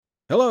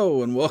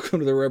Hello and welcome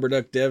to the Rubber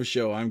Duck Dev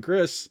Show. I'm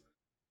Chris,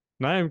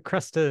 I'm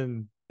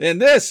Creston.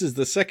 and this is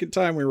the second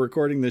time we're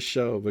recording this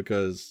show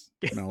because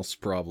mouse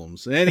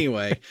problems.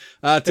 Anyway,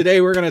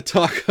 today we're going to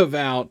talk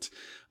about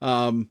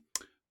um,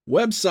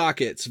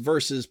 WebSockets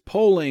versus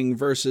polling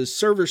versus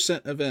server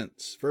sent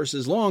events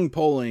versus long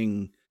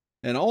polling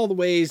and all the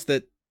ways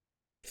that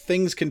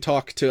things can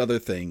talk to other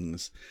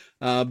things.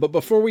 But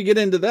before we get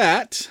into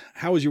that,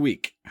 how was your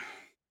week?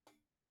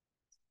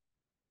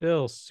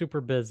 Still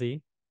super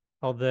busy,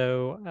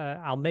 although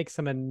I'll make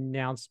some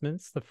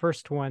announcements. The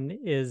first one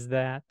is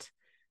that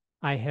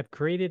I have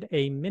created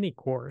a mini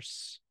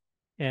course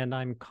and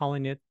I'm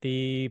calling it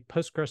the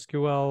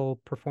PostgreSQL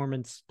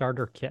Performance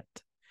Starter Kit.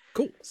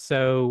 Cool.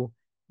 So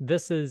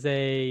this is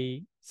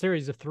a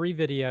series of 3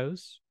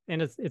 videos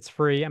and it's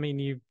free. I mean,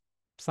 you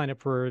sign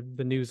up for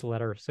the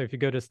newsletter. So if you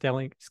go to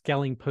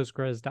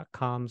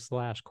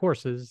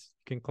scalingpostgres.com/courses,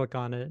 you can click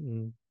on it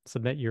and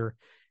submit your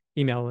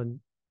email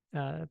and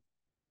uh,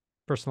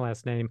 first and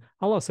last name.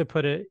 I'll also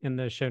put it in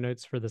the show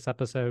notes for this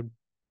episode.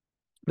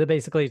 But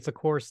basically, it's a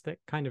course that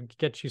kind of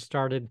gets you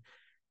started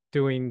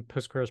doing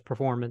Postgres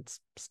performance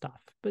stuff.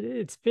 But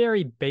it's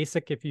very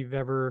basic if you've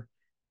ever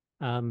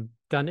done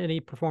any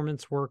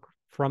performance work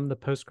from the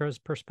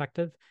Postgres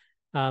perspective.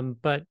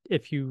 But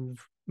if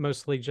you've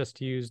mostly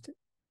just used,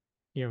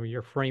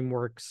 your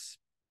framework's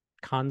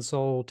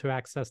console to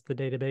access the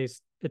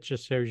database, it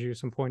just shows you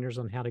some pointers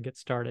on how to get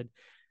started.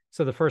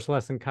 So the first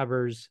lesson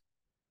covers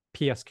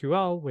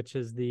PSQL, which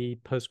is the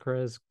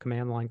Postgres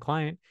command line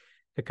client.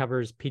 It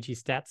covers PG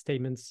stat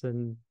statements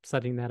and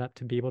setting that up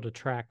to be able to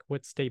track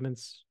what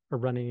statements are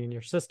running in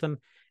your system,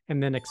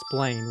 and then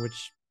explain,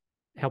 which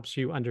helps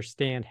you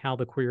understand how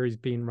the query is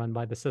being run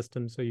by the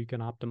system so you can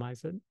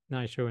optimize it. And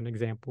I show an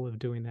example of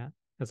doing that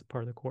as a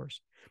part of the course.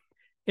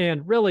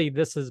 And really,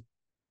 this is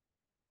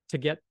to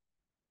get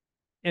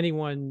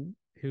anyone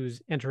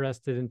who's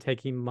interested in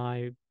taking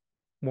my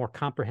more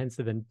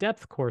comprehensive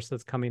in-depth course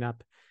that's coming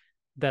up.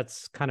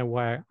 That's kind of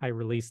why I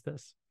released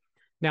this.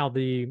 Now,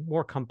 the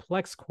more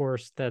complex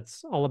course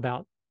that's all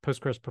about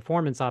Postgres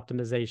performance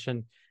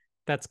optimization,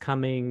 that's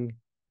coming.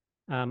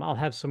 I'll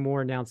have some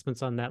more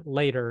announcements on that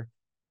later.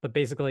 But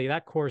basically,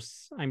 that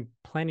course, I'm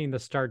planning the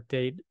start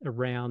date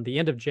around the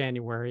end of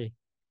January.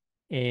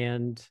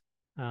 And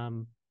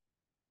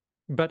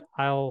but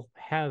I'll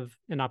have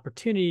an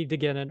opportunity to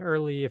get in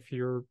early if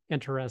you're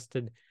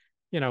interested,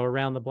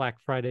 around the Black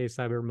Friday,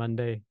 Cyber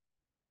Monday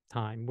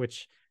time,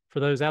 which for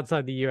those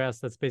outside the US,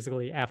 that's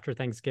basically after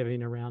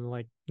Thanksgiving around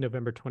like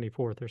November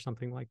 24th or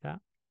something like that.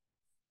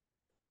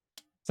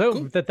 So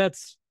Cool.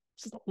 that's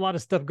just a lot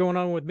of stuff going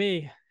on with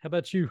me. How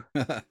about you?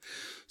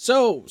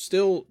 So,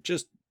 still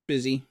just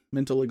busy,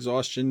 mental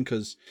exhaustion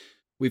because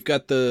we've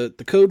got the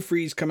code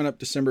freeze coming up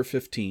December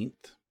 15th,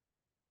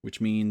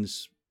 which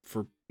means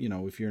for,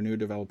 if you're a new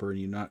developer and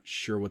you're not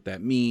sure what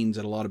that means,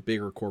 at a lot of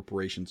bigger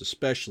corporations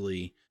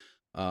especially,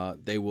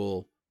 they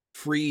will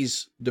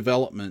freeze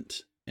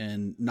development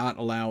and not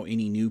allow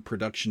any new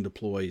production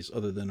deploys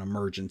other than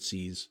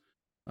emergencies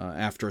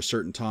after a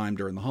certain time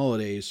during the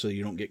holidays, so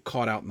you don't get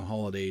caught out in the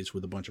holidays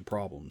with a bunch of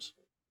problems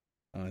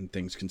and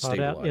things can Caught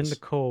out in the stabilize.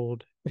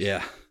 cold.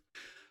 Yeah.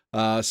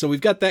 So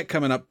we've got that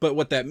coming up, but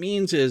what that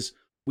means is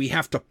we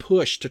have to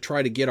push to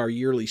try to get our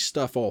yearly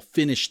stuff all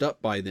finished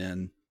up by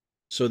then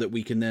so that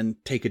we can then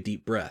take a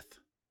deep breath.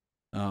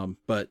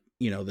 But,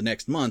 the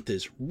next month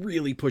is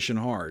really pushing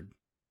hard.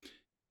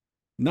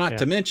 Not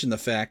to Yeah. mention the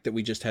fact that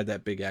we just had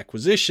that big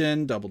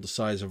acquisition, doubled the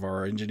size of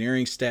our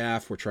engineering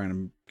staff. We're trying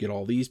to get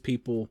all these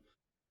people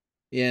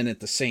in at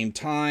the same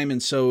time.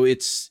 And so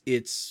it's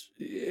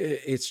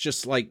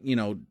just like,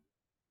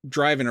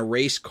 driving a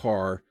race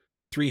car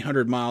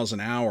 300 miles an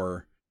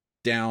hour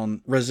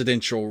down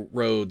residential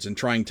roads and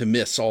trying to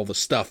miss all the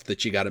stuff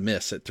that you got to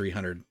miss at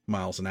 300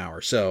 miles an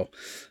hour. So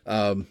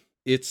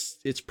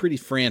it's pretty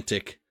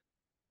frantic.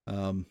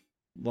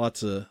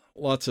 Lots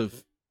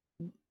of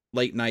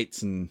late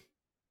nights and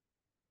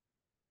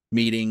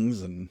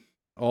meetings and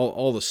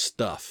all the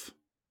stuff.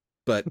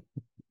 But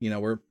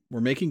we're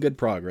making good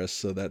progress,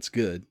 so that's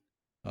good.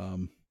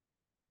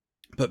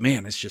 But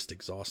man, it's just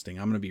exhausting.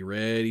 I'm gonna be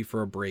ready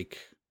for a break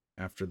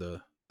after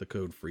the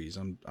code freeze.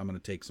 I'm gonna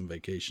take some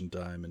vacation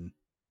time and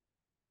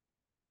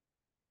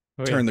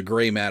Oh yeah. turn the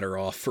gray matter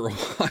off for a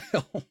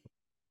while.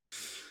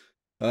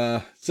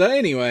 So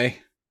anyway,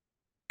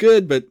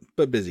 good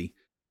but busy.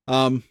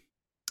 All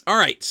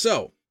right,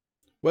 so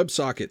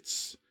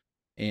WebSockets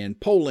and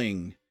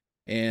polling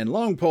and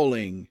long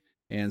polling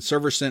and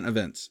server sent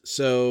events.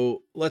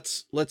 So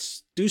let's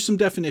do some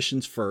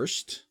definitions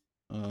first,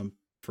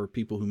 for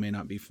people who may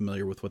not be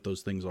familiar with what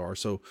those things are.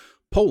 So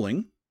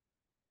polling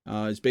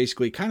is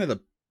basically kind of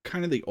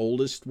the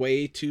oldest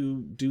way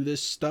to do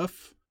this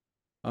stuff,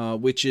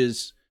 which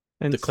is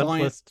And the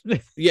client,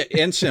 simplest. yeah,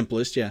 and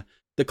simplest, yeah.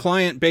 The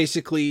client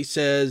basically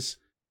says,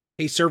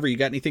 "Hey server, you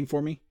got anything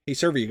for me? Hey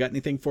server, you got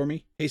anything for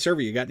me? Hey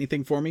server, you got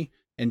anything for me?"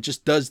 And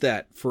just does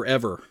that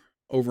forever,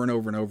 over and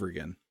over and over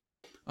again.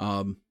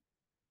 Um,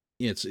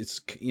 it's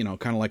kind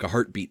of like a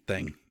heartbeat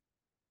thing.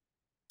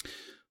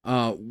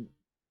 Uh,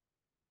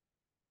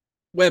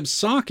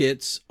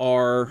 WebSockets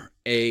are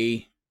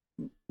a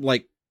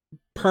like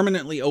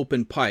permanently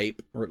open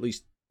pipe, or at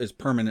least as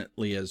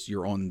permanently as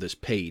you're on this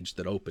page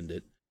that opened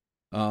it,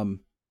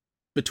 um,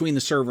 between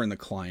the server and the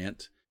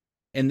client,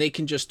 and they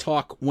can just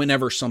talk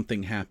whenever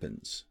something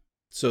happens.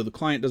 So the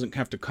client doesn't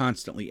have to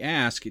constantly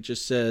ask. It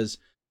just says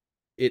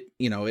it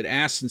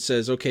asks and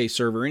says, okay,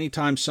 server,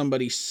 anytime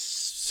somebody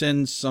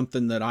sends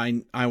something that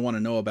I want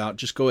to know about,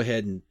 just go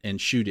ahead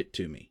and shoot it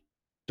to me.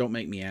 Don't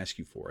make me ask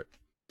you for it.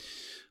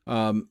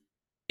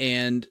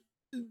 And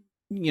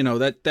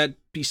that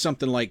be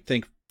something like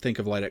think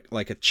of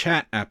like a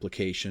chat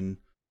application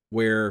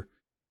where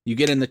you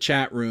get in the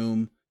chat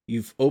room,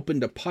 you've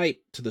opened a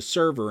pipe to the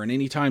server, and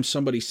anytime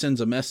somebody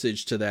sends a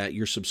message to that,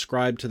 you're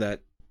subscribed to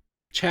that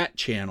chat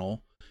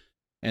channel,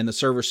 and the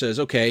server says,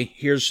 okay,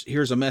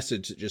 here's a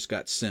message that just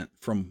got sent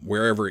from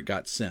wherever it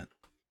got sent,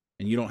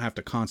 and you don't have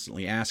to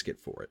constantly ask it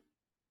for it.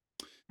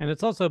 And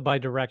it's also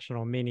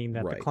bidirectional, meaning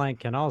that the Right. client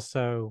can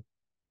also,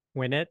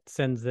 when it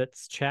sends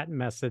its chat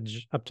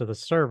message up to the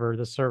server,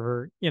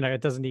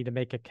 it doesn't need to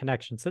make a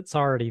connection. So it's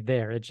already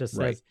there. It just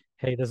Right. says,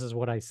 hey, this is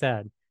what I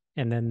said.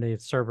 And then the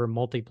server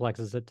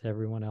multiplexes it to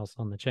everyone else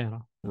on the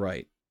channel.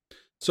 Right.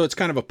 So it's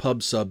kind of a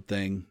pub sub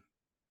thing,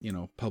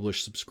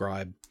 publish,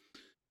 subscribe.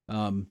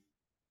 And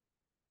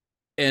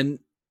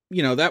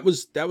that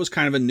was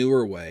kind of a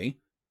newer way.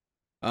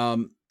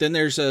 Then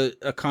there's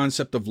a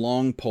concept of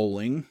long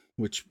polling,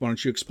 which, why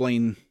don't you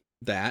explain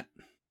that?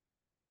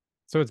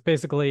 So it's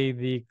basically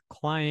the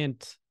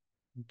client,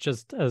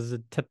 just as a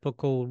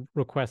typical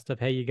request of,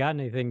 hey, you got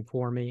anything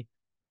for me?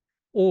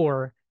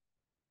 Or,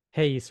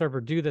 hey, server,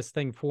 do this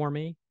thing for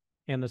me.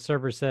 And the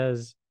server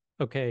says,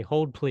 okay,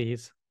 hold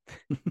please.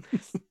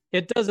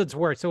 It does its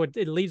work. So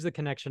it leaves the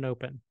connection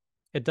open.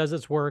 It does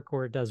its work,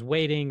 or it does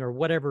waiting, or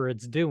whatever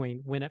it's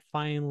doing. When it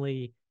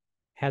finally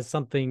has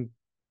something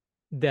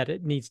that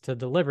it needs to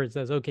deliver, it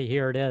says, okay,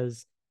 here it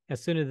is.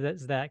 As soon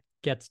as that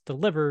gets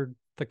delivered,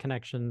 the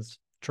connection's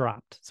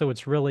dropped. So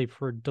it's really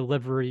for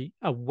delivery,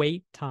 a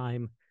wait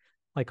time,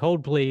 like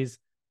hold please.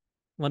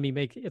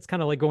 It's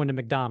kind of like going to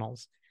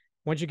McDonald's.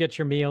 Once you get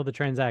your meal, the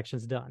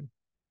transaction's done.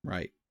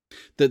 Right.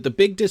 The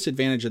big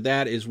disadvantage of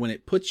that is when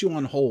it puts you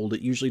on hold,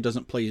 it usually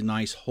doesn't play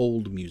nice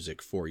hold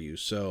music for you.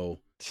 So,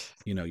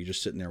 you're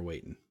just sitting there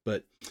waiting.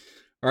 But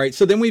all right,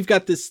 so then we've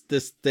got this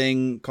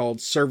thing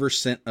called server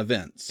sent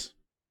events.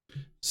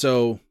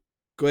 So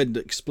go ahead and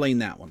explain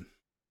that one.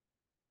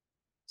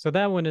 So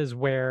that one is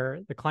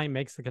where the client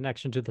makes the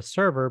connection to the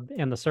server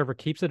and the server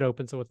keeps it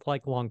open. So it's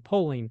like long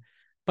polling.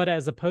 But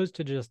as opposed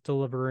to just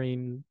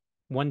delivering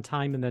one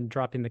time and then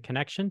dropping the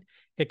connection,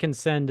 it can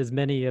send as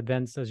many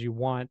events as you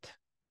want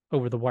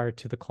over the wire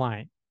to the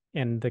client,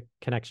 and the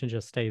connection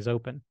just stays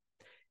open.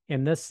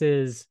 And this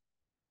is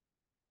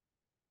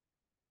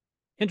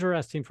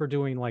interesting for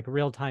doing like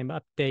real-time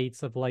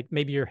updates of, like,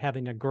 maybe you're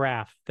having a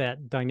graph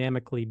that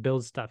dynamically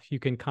builds stuff. You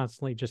can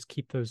constantly just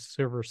keep those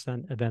server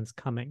sent events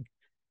coming.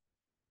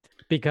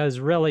 Because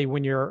really,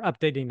 when you're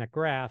updating a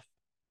graph,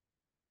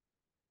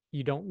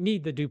 you don't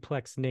need the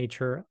duplex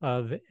nature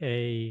of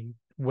a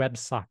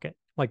WebSocket.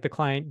 Like, the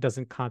client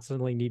doesn't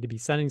constantly need to be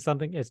sending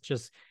something. It's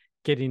just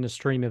getting a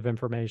stream of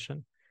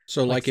information.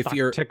 So Like like if stock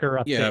you're ticker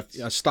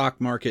updates. a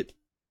stock market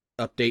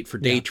update for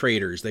day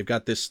traders, they've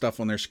got this stuff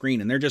on their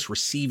screen and they're just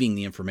receiving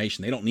the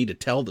information. They don't need to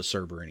tell the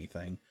server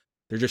anything.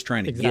 They're just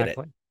trying to get it.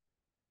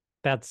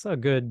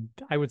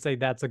 I would say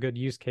that's a good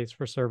use case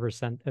for server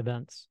sent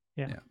events.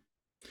 Yeah.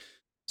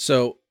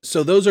 So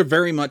those are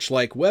very much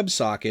like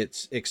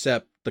WebSockets,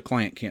 except the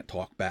client can't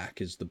talk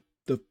back is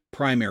the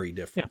primary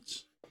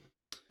difference.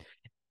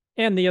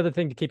 Yeah. And the other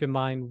thing to keep in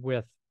mind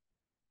with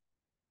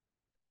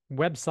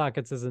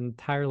WebSockets is an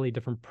entirely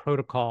different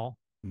protocol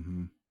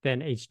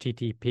than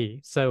HTTP.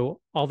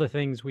 So all the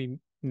things we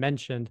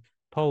mentioned,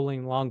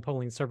 polling, long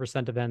polling, server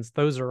sent events,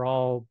 those are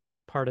all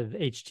part of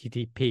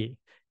HTTP.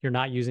 You're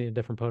not using a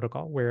different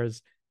protocol,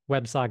 whereas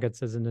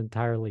WebSockets is an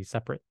entirely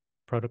separate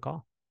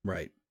protocol.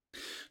 Right.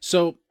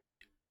 So,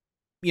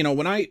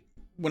 when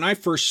I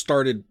first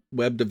started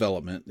web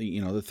development,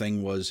 the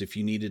thing was, if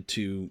you needed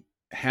to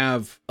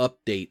have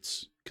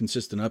updates,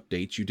 consistent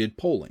updates, you did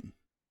polling.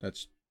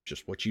 That's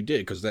just what you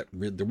did, because there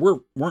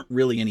weren't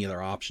really any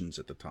other options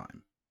at the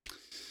time.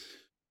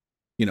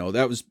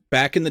 That was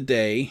back in the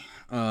day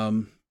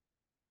of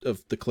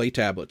the clay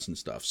tablets and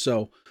stuff.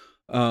 So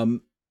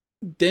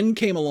then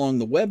came along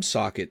the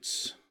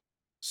WebSockets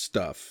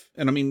stuff.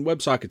 And I mean,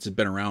 WebSockets had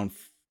been around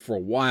for a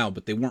while,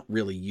 but they weren't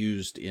really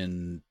used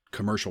in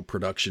commercial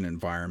production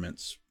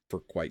environments for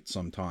quite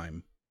some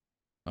time.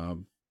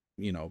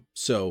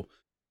 So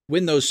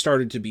when those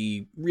started to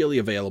be really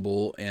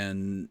available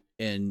and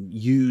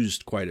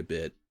used quite a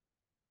bit,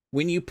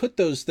 when you put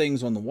those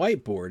things on the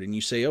whiteboard and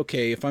you say,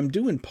 okay, if I'm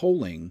doing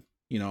polling,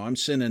 I'm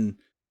sending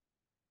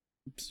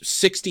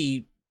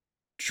 60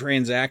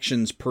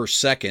 transactions per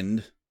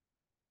second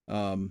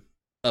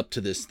up to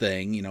this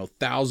thing,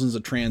 thousands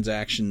of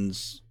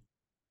transactions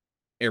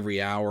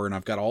every hour, and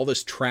I've got all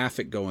this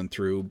traffic going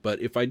through.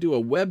 But if I do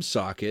a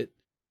WebSocket,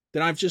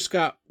 then I've just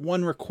got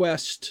one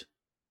request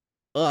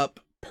up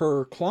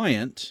per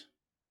client,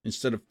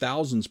 instead of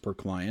thousands per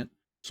client.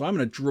 So I'm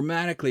going to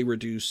dramatically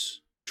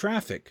reduce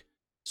traffic.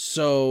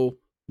 So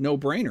no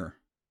brainer,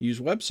 use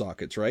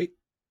WebSockets, right?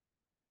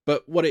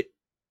 But what it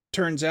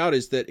turns out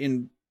is that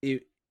in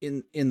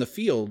the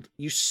field,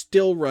 you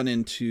still run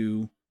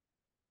into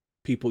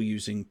people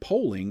using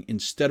polling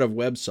instead of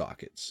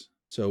WebSockets.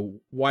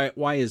 So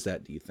why is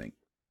that, do you think?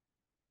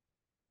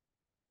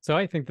 So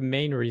I think the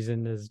main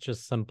reason is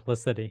just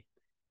simplicity.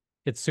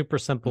 It's super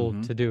simple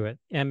Mm-hmm. to do it.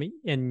 And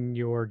in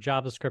your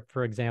JavaScript,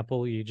 for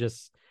example, you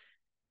just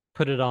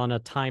put it on a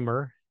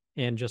timer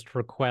and just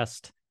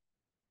request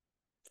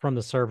from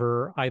the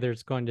server. Either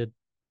it's going to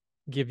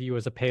give you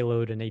as a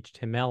payload an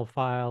HTML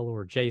file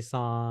or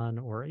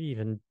JSON, or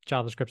even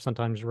JavaScript,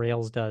 sometimes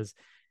Rails does.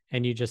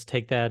 And you just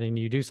take that and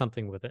you do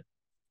something with it,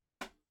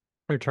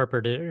 or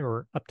interpret it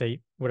or update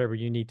whatever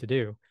you need to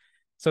do.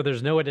 So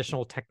there's no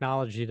additional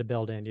technology to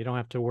build in. You don't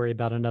have to worry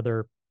about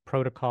another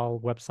protocol,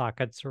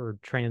 WebSockets, or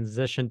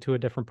transition to a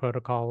different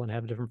protocol and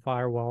have different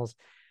firewalls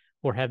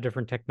or have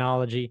different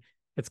technology.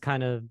 It's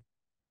kind of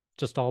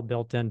just all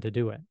built in to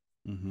do it.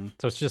 Mm-hmm.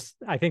 So it's just,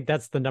 I think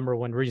that's the number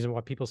one reason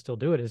why people still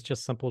do it. Is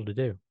just simple to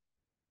do.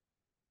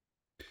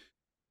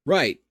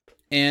 Right.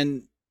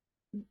 And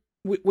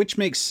which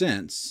makes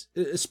sense,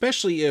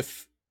 especially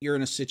if you're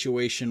in a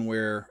situation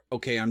where,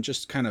 okay, I'm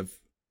just kind of,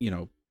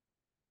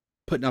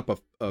 putting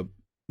up a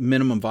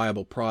minimum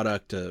viable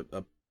product,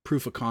 a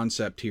proof of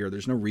concept here.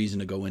 There's no reason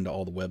to go into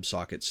all the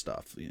WebSocket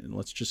stuff.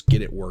 Let's just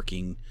get it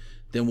working.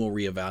 Then we'll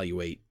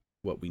reevaluate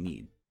what we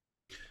need.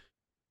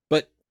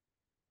 But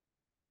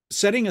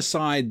setting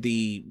aside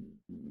the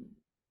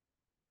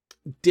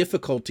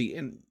difficulty,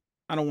 and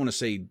I don't want to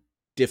say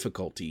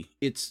difficulty,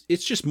 it's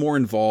just more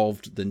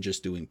involved than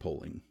just doing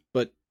polling.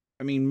 But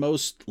I mean,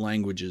 most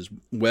languages,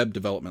 web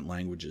development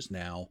languages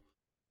now,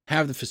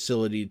 have the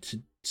facility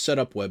to set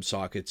up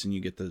WebSockets, and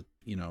you get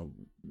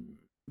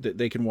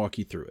they can walk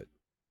you through it.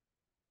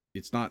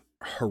 It's not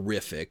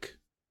horrific,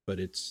 but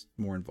it's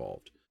more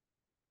involved.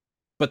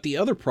 But the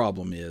other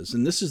problem is,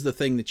 and this is the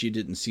thing that you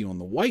didn't see on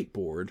the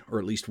whiteboard, or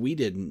at least we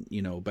didn't,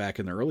 back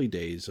in the early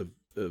days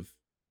of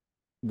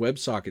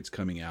WebSockets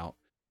coming out.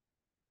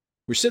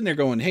 We're sitting there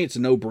going, hey, it's a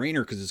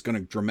no-brainer because it's going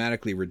to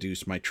dramatically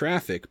reduce my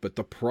traffic. But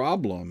the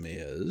problem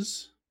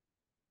is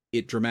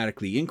it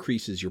dramatically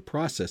increases your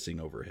processing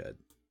overhead.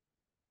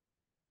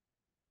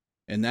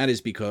 And that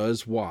is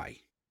because why?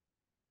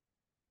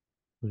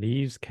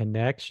 Leaves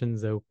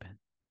connections open.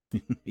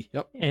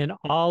 Yep. And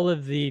all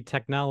of the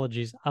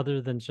technologies,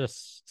 other than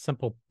just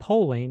simple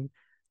polling,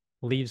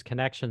 leaves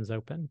connections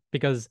open,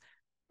 because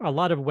a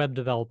lot of web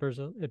developers,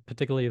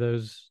 particularly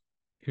those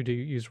who do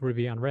use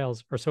Ruby on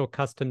Rails, are so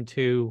accustomed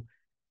to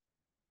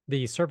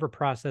the server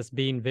process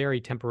being very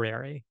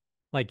temporary.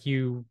 Like,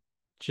 you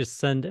just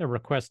send a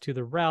request to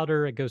the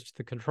router, it goes to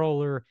the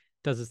controller,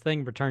 does its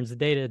thing, returns the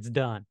data, it's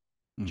done.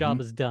 Mm-hmm. Job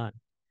is done.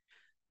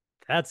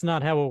 That's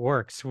not how it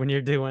works when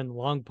you're doing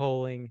long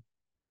polling,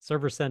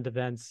 server send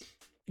events,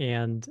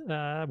 and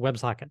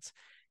WebSockets.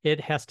 It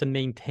has to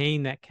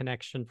maintain that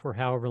connection for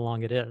however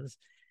long it is.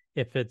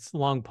 If it's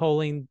long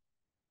polling,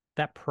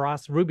 that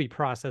Ruby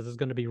process is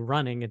going to be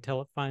running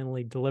until it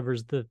finally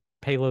delivers the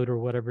payload or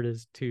whatever it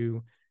is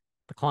to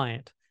the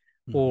client.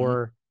 Mm-hmm.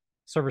 Or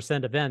server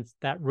send events,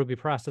 that Ruby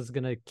process is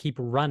going to keep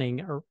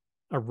running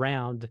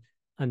around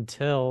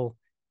until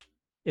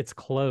it's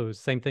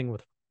closed. Same thing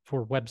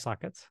for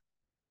WebSockets.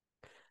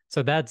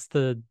 So that's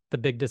the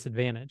big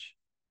disadvantage.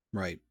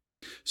 Right.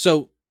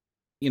 So,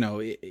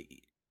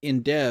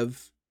 in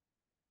dev,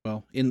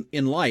 well,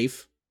 in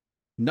life,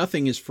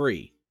 nothing is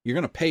free. You're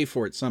going to pay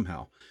for it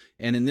somehow.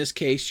 And in this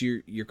case,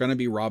 you're going to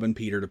be robbing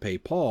Peter to pay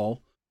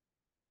Paul.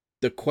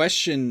 The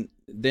question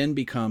then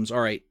becomes,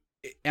 all right,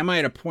 am I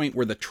at a point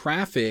where the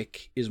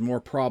traffic is more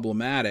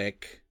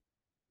problematic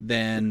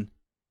than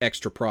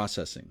extra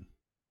processing?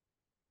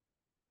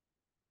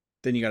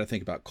 Then you got to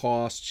think about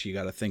costs. You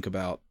got to think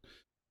about,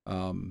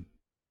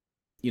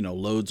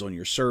 loads on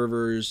your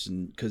servers.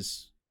 And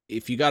because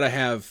if you got to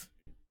have,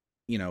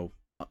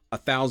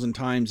 1,000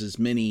 times as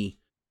many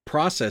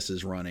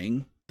processes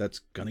running, that's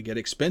going to get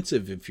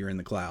expensive if you're in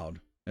the cloud.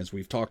 As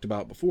we've talked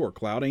about before,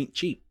 cloud ain't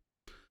cheap.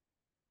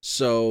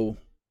 So,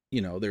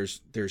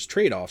 there's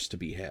trade-offs to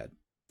be had.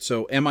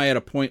 So am I at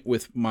a point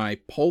with my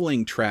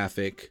polling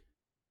traffic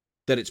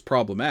that it's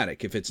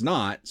problematic? If it's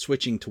not,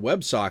 switching to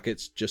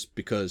WebSockets just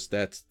because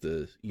that's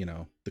the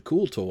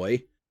cool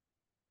toy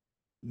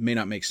may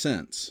not make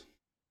sense.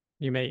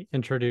 You may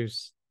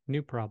introduce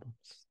new problems,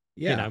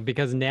 Yeah.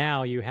 because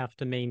now you have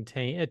to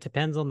maintain, it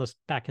depends on the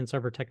backend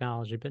server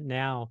technology, but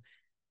now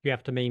you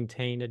have to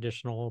maintain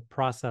additional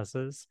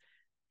processes,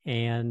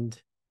 and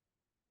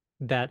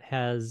that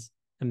has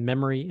a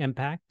memory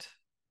impact.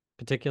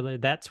 Particularly,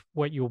 that's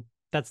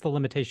the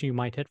limitation you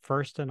might hit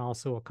first, and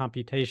also a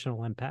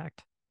computational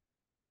impact.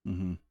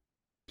 Mm-hmm.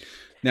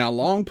 Now,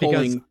 long Because,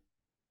 polling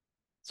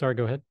sorry,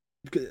 go ahead.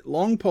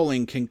 long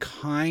polling can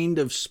kind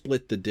of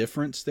split the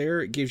difference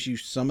there. It gives you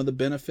some of the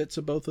benefits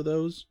of both of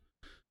those,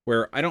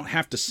 where I don't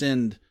have to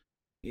send,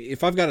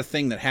 if I've got a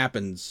thing that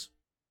happens,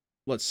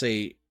 let's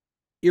say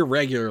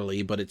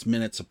irregularly, but it's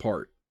minutes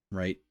apart.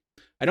 right?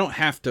 I don't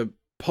have to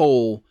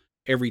poll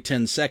every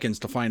 10 seconds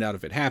to find out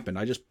if it happened.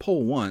 I just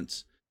poll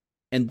once,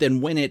 and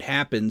then when it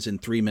happens in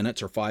 3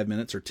 minutes or 5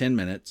 minutes or 10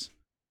 minutes,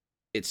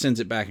 it sends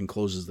it back and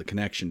closes the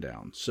connection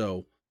down.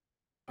 So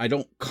I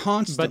don't But just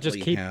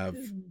constantly keep have.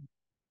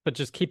 but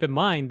just keep in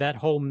mind that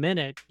whole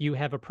minute you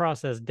have a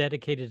process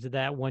dedicated to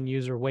that one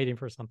user waiting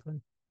for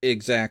something.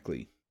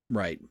 Exactly.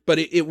 Right. But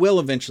it will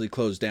eventually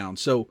close down.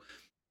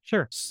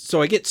 Sure.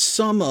 So I get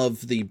some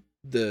of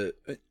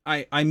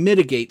I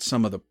mitigate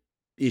some of the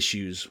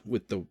issues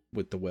with the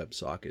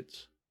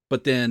WebSockets,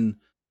 but then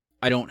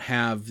I don't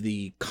have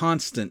the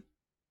constant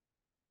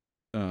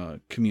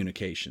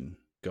communication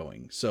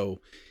going.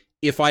 So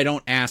if I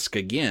don't ask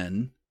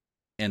again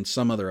and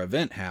some other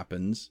event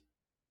happens,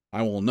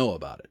 I will know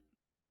about it.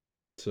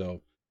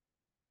 So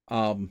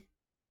all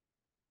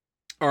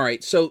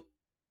right. So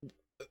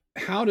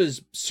how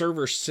does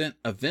server sent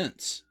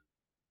events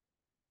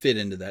fit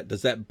into that?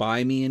 Does that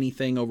buy me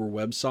anything over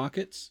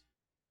WebSockets?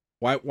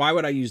 Why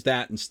would I use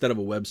that instead of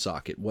a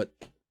WebSocket?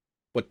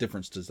 What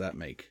difference does that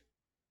make?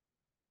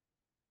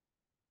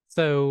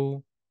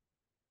 So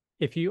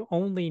if you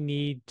only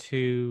need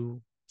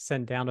to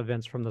send down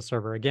events from the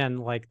server, again,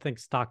 like think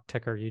stock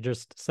ticker, you're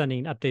just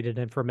sending updated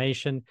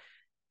information.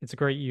 It's a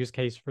great use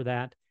case for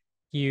that.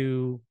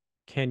 You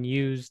can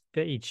use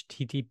the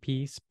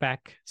HTTP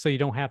spec, so you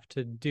don't have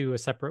to do a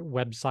separate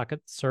WebSocket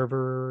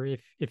server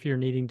if you're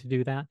needing to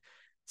do that.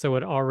 So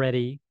it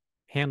already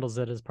handles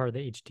it as part of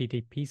the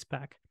HTTP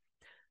spec.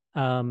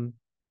 And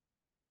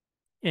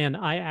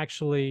I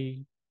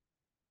actually,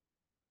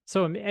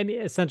 so I mean,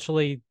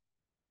 essentially,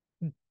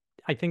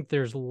 I think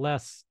there's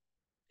less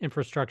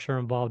infrastructure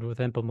involved with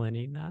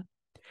implementing that.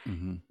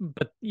 Mm-hmm.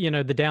 But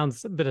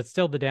but it's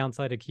still the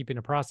downside of keeping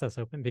a process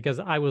open, because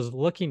I was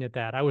looking at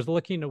that. I was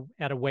looking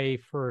at a way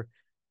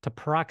to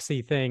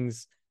proxy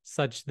things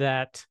such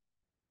that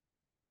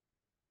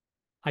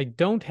I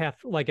don't have,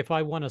 like, if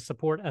I want to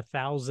support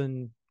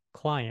 1,000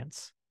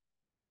 clients,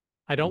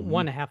 I don't Mm-hmm.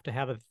 want to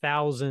have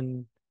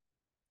 1,000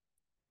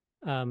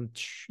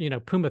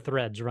 Puma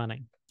threads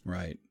running,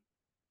 Right.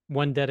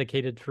 one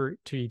dedicated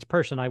to each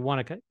person. I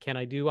want to, can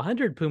I do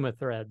 100 Puma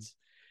threads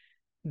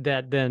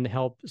that then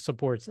help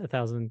supports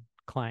 1,000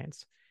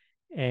 clients?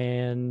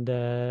 And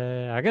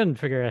I couldn't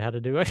figure out how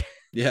to do it.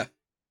 Yeah.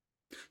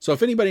 So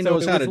if anybody So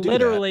knows it how was to do that,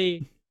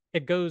 literally,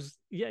 it goes,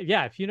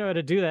 yeah, if you know how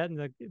to do that,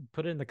 and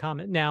put it in the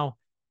comment. Now,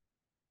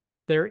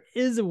 there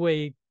is a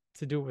way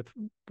to do it with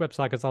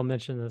WebSockets, I'll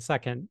mention in a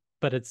second,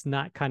 but it's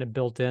not kind of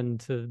built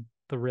into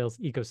the Rails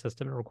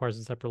ecosystem. It requires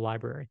a separate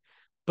library.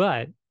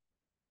 But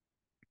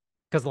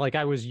because, like,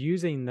 I was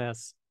using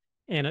this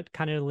and it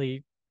kind of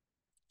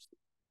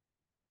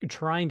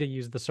trying to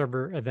use the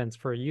server events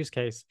for a use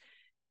case,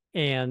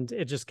 and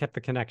it just kept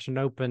the connection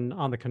open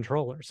on the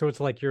controller. So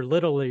it's like you're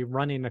literally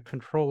running a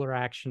controller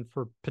action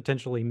for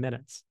potentially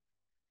minutes,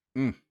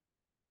 mm,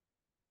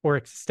 or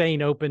it's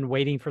staying open,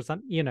 waiting for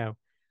something.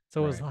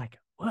 So it was right. like,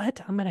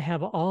 what? I'm going to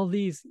have all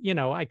these,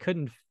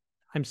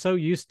 I'm so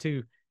used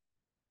to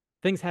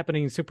things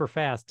happening super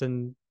fast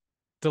and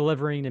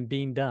delivering and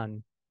being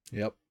done.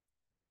 Yep.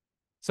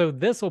 So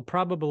this will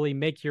probably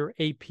make your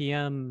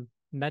APM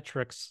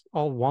metrics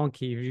all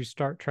wonky if you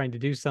start trying to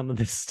do some of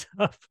this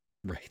stuff,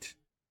 Right.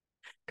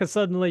 because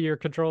suddenly your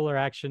controller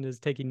action is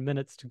taking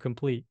minutes to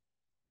complete.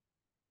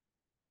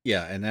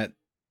 Yeah, and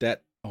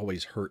that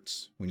always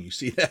hurts when you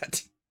see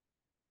that.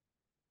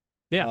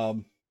 Yeah.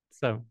 Um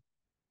So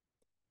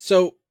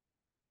so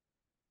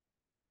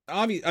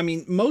I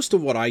mean, most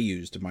of what I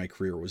used in my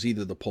career was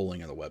either the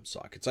polling or the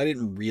WebSockets. I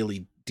didn't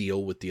really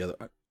deal with the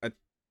other.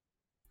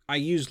 I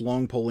used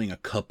long polling a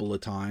couple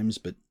of times,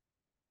 but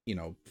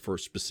for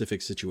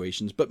specific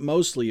situations. But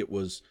mostly it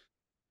was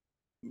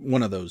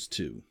one of those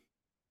two.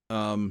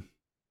 Um,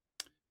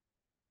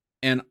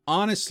 and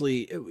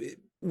honestly,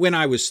 when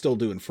I was still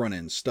doing front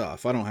end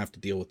stuff, I don't have to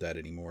deal with that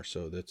anymore.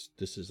 So this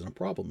isn't a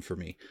problem for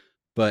me.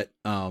 But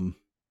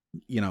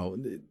you know,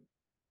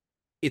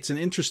 it's an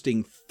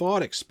interesting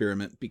thought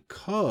experiment,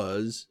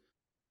 because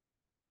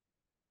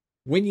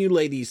when you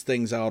lay these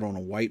things out on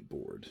a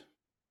whiteboard,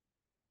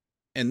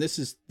 and this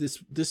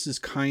is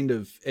kind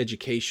of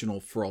educational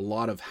for a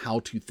lot of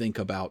how to think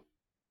about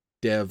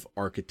dev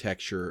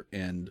architecture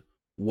and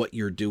what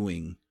you're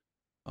doing,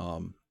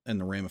 and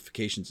the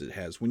ramifications it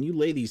has. When you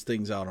lay these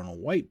things out on a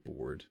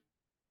whiteboard,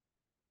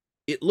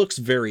 it looks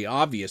very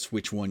obvious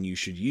which one you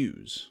should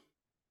use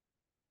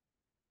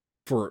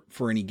for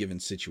any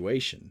given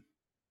situation.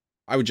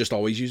 I would just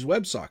always use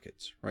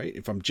WebSockets, right?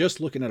 If I'm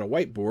just looking at a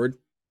whiteboard,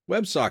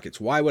 WebSockets.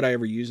 Why would I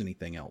ever use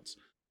anything else?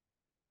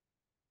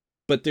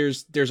 But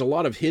there's a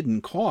lot of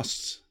hidden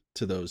costs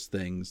to those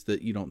things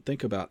that you don't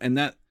think about,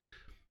 and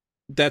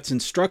that's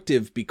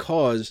instructive,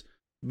 because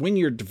when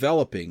you're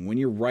developing, when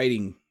you're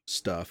writing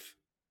stuff,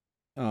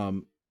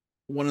 one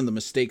of the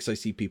mistakes I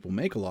see people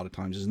make a lot of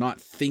times is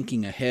not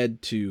thinking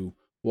ahead to,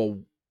 well,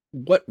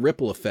 what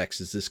ripple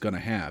effects is this going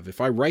to have? If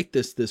I write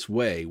this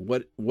way,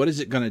 what is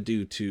it going to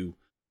do to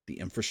the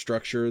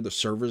infrastructure, the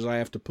servers I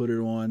have to put it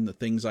on, the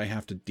things I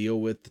have to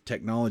deal with, the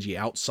technology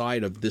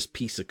outside of this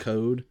piece of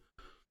code?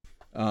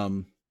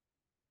 Um,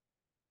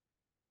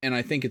 and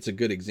I think it's a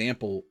good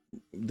example.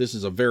 This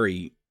is a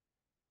very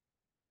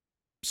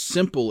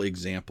simple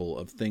example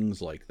of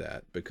things like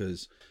that,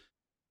 because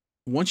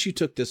once you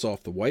took this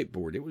off the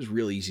whiteboard, it was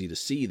real easy to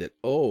see that,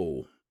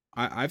 oh,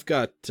 I've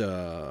got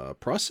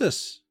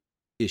process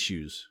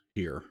issues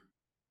here.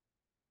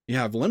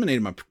 Yeah, I've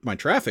eliminated my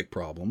traffic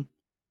problem,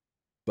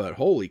 but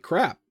holy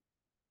crap,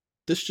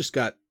 this just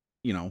got,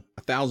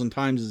 1,000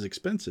 times as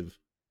expensive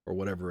or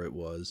whatever it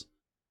was.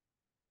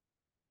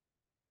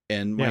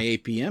 And my Yeah.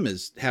 APM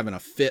is having a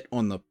fit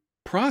on the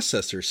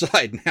processor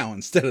side now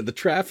instead of the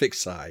traffic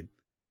side.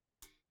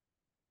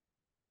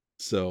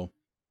 So,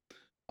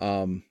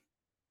 um,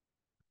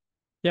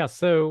 Yeah.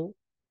 So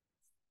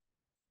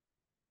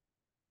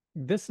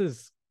this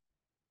is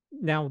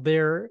now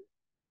there,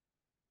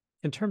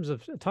 in terms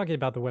of talking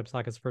about the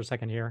WebSockets for a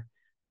second here,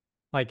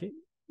 like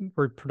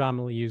we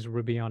predominantly use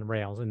Ruby on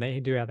Rails, and they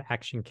do have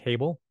Action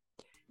Cable.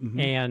 mm-hmm,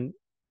 And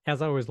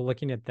as I was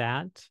looking at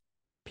that,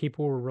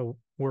 people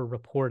were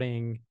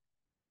reporting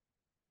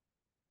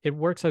it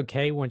works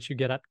okay once you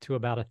get up to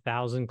about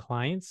 1,000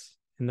 clients,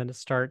 and then it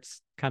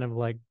starts kind of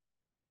like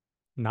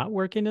not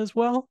working as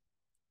well.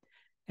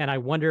 And I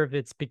wonder if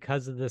it's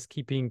because of this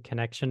keeping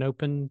connection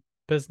open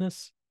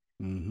business.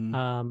 mm-hmm,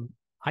 Um,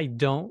 I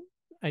don't,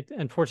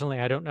 unfortunately,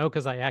 I don't know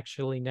because I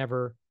actually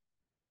never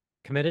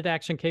committed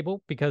Action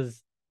Cable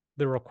because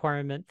the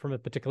requirement from a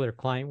particular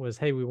client was,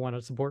 hey, we want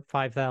to support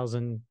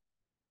 5,000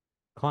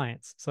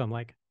 clients. So I'm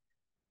like,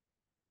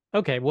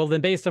 okay, well,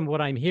 then based on what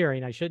I'm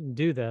hearing, I shouldn't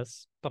do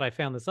this. But I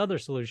found this other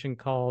solution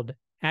called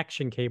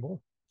Action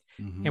Cable.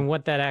 mm-hmm. And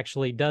what that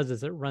actually does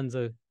is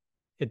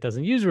it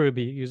doesn't use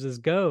Ruby, it uses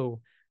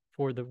Go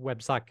for the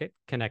WebSocket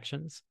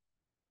connections.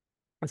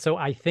 And so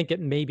I think it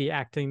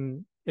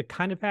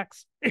kind of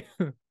acts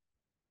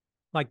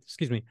like,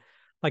 excuse me,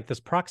 like this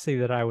proxy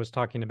that I was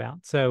talking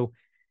about. So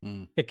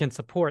Mm, it can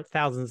support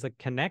thousands of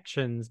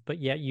connections, but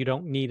yet you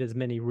don't need as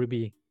many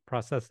Ruby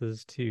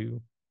processes to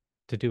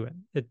do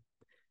it.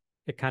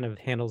 It kind of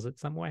handles it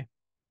some way.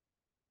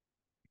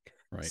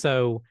 right.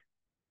 So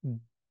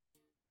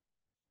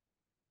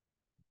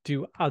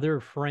do other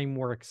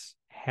frameworks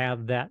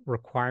have that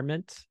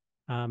requirement?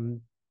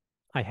 Um,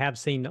 I have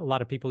seen a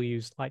lot of people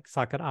use like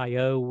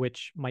Socket.io,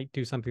 which might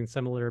do something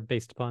similar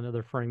based upon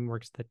other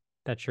frameworks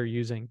that you're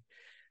using.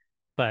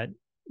 But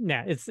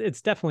yeah,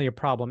 it's definitely a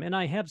problem. And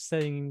I have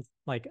seen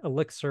like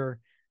Elixir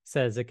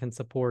says it can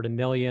support 1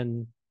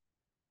 million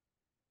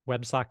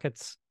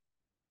WebSockets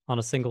on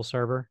a single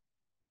server.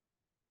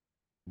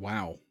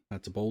 Wow,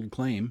 that's a bold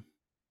claim.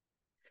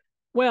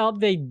 Well,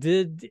 they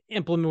did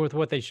implement with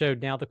what they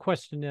showed. Now the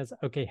question is,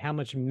 okay, how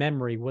much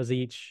memory was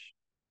each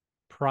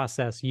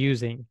process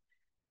using?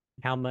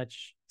 How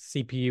much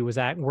CPU was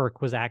at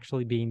work was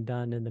actually being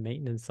done in the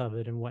maintenance of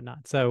it and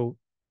whatnot. So,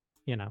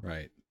 you know,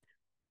 Right.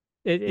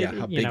 it, Yeah, it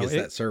how you big know, is it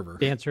that server?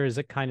 the answer is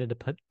it kind of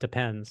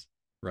depends.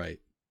 Right.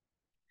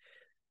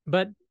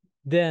 But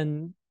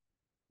then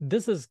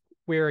this is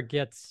where it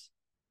gets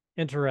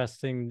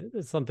interesting.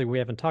 It's something we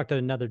haven't talked about.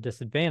 Another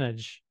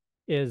disadvantage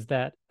is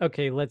that,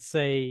 okay, let's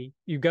say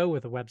you go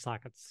with the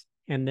WebSockets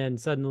and then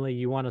suddenly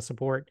you want to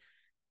support,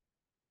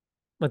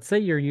 let's say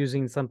you're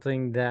using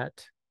something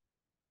that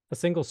a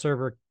single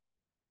server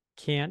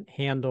can't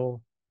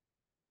handle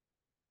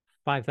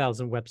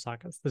 5,000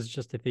 WebSockets. This is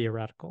just a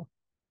theoretical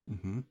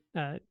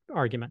Mm-hmm.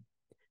 argument.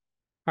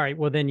 All right,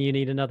 well, then you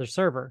need another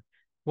server.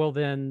 Well,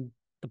 then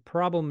the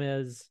problem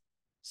is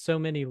so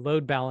many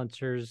load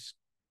balancers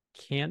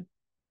can't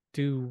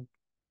do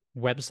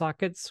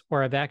WebSockets,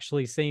 or I've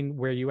actually seen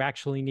where you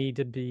actually need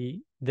to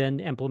be then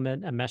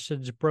implement a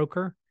message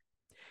broker,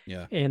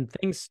 Yeah. and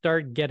things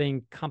start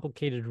getting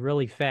complicated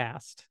really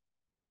fast.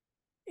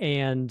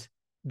 And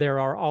there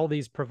are all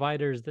these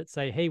providers that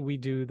say, hey, we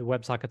do the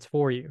WebSockets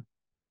for you.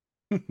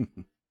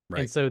 And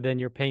Right. so then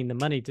you're paying the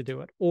money to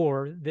do it.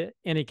 Or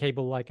any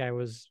cable, like I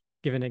was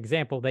giving an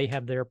example, they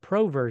have their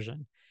pro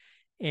version.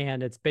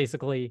 And it's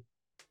basically,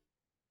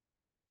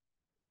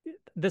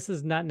 this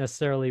is not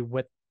necessarily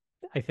what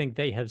I think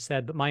they have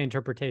said, but my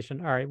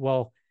interpretation, all right,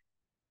 well,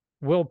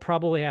 we'll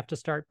probably have to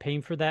start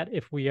paying for that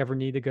if we ever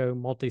need to go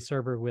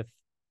multi-server with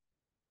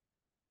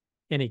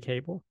any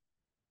cable,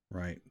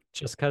 Right.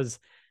 just because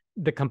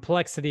the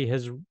complexity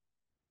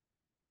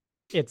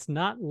it's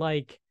not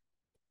like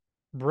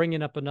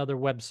bringing up another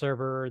web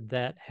server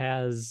that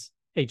has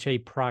HA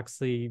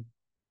proxy.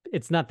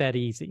 It's not that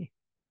easy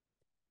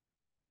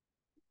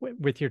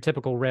with your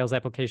typical Rails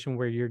application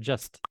where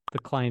the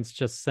client's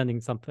just sending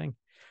something,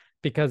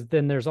 because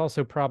then there's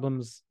also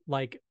problems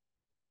like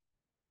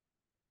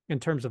in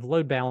terms of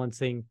load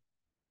balancing.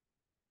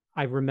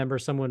 I remember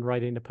someone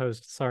writing a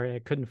post, sorry, I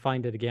couldn't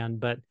find it again,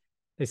 but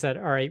they said,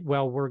 all right,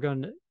 well, we're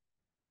going to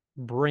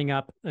bring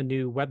up a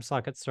new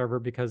WebSocket server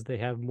because they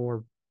have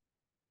more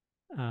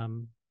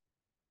um,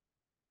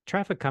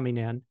 traffic coming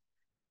in,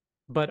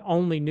 but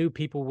only new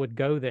people would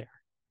go there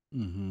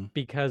Mm-hmm.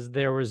 because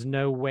there was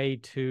no way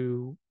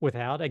to,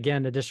 without,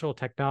 again, additional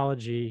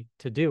technology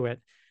to do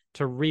it,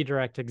 to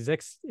redirect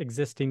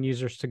existing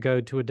users to go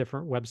to a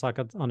different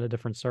WebSocket on a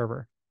different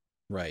server.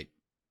 Right.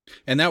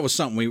 And that was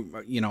something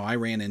I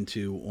ran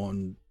into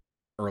on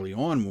early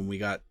on when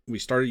we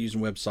started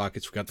using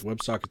WebSockets. We got the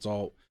WebSockets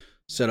all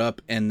set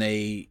up, and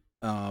they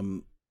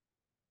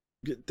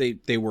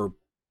were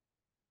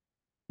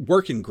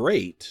working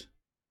great,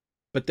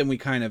 but then we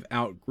kind of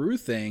outgrew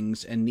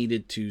things and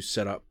needed to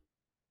set up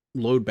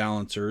load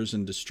balancers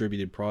and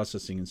distributed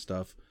processing and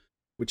stuff,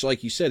 which,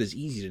 like you said, is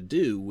easy to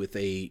do with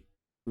a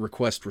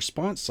request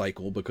response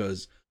cycle,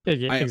 because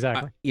Yeah,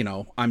 exactly.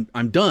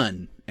 I'm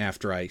done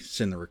after I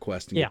send the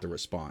request and Yeah. get the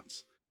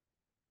response.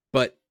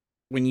 But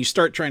when you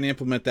start trying to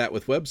implement that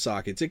with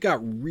WebSockets, it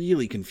got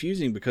really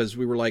confusing, because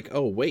we were like,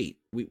 oh wait,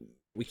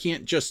 we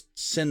can't just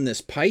send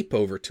this pipe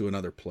over to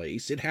another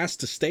place. It has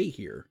to stay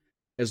here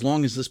as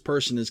long as this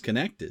person is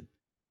connected.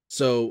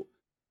 So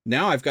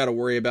now I've got to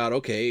worry about,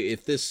 okay,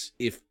 if this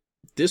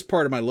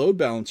part of my load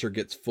balancer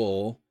gets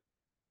full,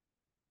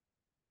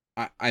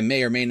 I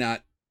may or may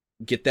not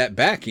get that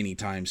back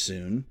anytime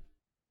soon.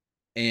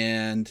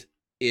 And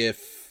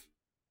if,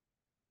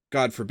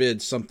 God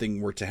forbid,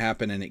 something were to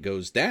happen and it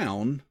goes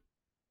down,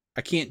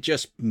 I can't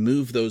just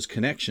move those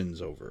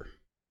connections over.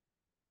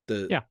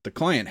 Yeah. The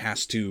client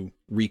has to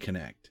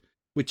reconnect, Oh,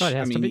 it which, I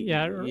has to be, mean,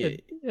 yeah, yeah,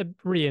 it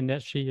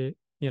reinitiate,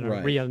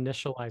 right,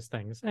 reinitialize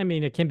things. I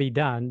mean, it can be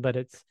done, but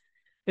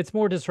it's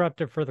more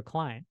disruptive for the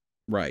client.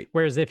 right,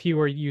 Whereas if you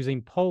were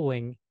using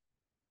polling,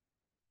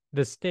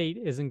 the state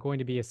isn't going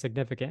to be as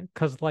significant.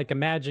 Because, like,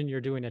 imagine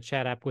you're doing a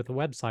chat app with a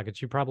WebSockets,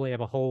 you probably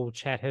have a whole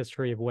chat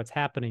history of what's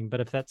happening.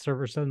 But if that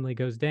server suddenly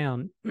goes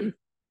down,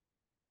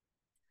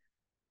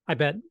 I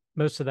bet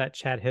most of that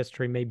chat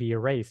history may be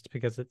erased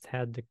because it's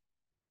had to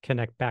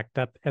connect backed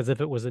up as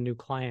if it was a new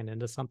client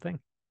into something.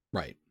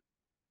 right.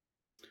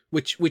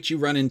 Which you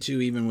run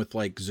into even with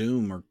like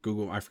Zoom or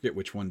Google. I forget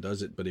which one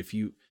does it, but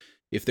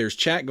if there's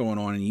chat going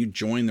on and you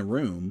join the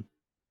room,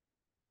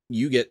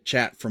 you get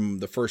chat from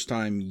the first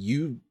time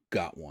you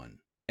got one.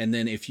 And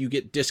then if you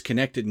get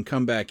disconnected and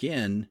come back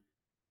in,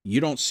 you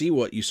don't see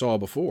what you saw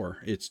before.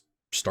 It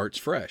starts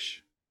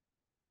fresh.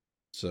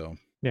 So,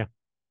 Yeah.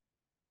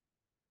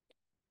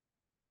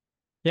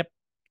 Yep.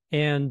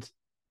 And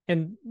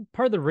and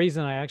part of the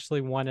reason I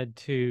actually wanted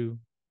to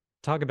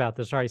talk about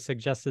this, or I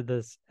suggested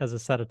this as a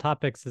set of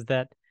topics, is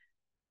that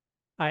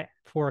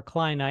for a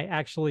client, I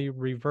actually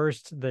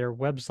reversed their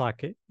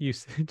WebSocket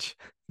usage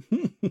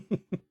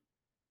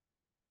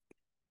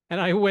and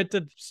I went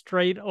to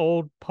straight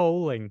old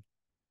polling.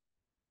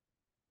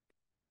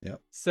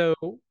 yep. So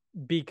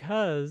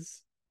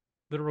because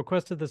the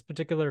request of this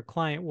particular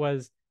client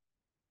was,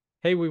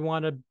 hey, we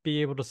want to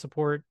be able to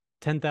support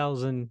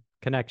 10,000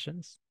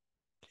 connections.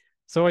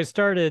 So I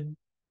started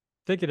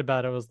thinking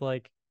about it. I was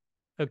like,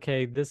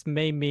 okay, this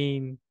may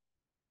mean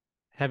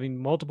having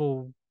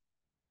multiple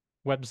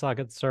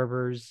WebSocket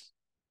servers,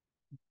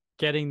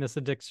 getting this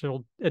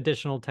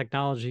additional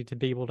technology to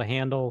be able to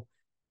handle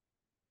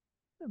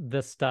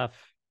this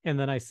stuff. And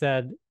then I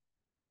said,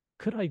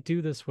 could I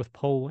do this with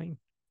polling?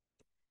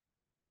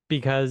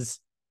 Because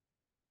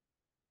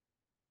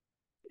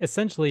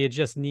essentially it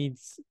just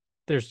needs,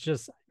 there's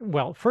just,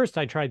 well, first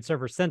I tried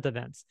server sent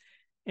events,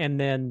 and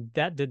then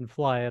that didn't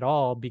fly at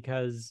all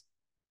because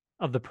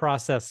of the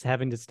process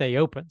having to stay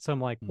open. So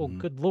I'm like, well, Mm-hmm.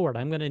 good Lord,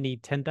 I'm going to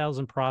need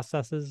 10,000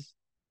 processes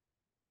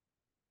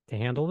to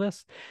handle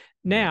this. Yep.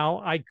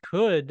 Now I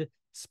could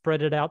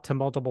spread it out to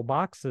multiple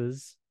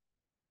boxes.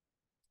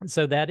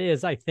 So that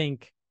is, I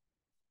think,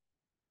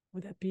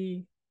 would that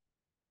be,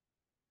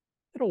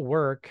 it'll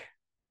work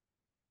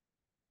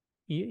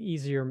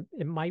easier.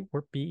 It might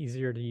be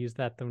easier to use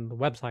that than the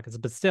WebSockets,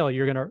 but still,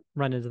 you're going to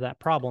run into that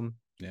problem.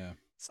 Yeah.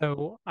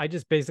 So I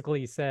just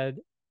basically said,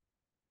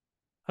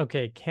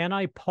 okay, can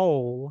I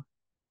poll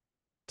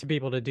to be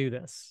able to do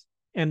this?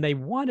 And they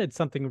wanted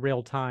something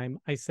real time.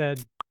 I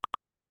said,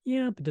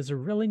 yeah, but does it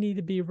really need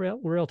to be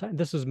real time?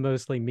 This was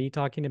mostly me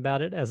talking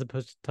about it as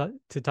opposed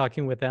to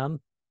talking with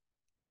them.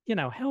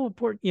 How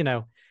important,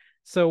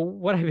 So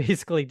what I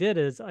basically did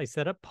is I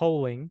set up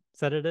polling,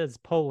 set it as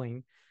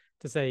polling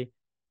to say,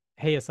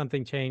 hey, has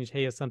something changed?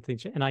 Hey, has something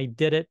changed? And I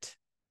did it.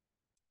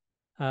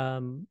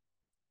 Um,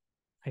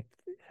 I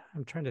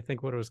I'm trying to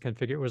think what it was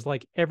configured. It was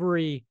like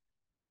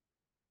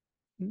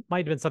might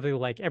have been something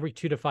like every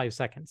 2 to 5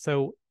 seconds.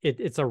 So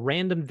it's a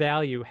random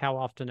value how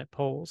often it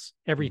polls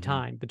every Mm-hmm.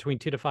 time between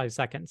 2 to 5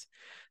 seconds.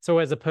 So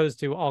as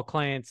opposed to all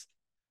clients,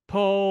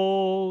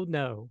 poll,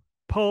 no,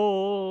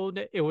 poll,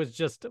 it was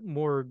just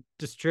more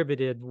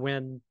distributed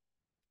when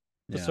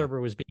the Yeah.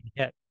 server was being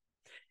hit.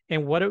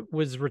 And what it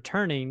was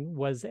returning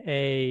was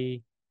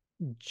a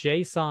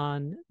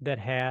JSON that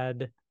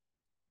had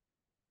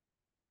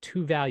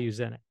two values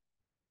in it.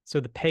 So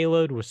the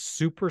payload was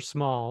super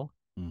small,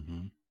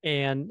 Mm-hmm.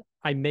 and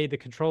I made the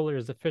controller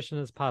as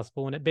efficient as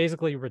possible. And it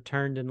basically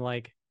returned in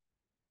like,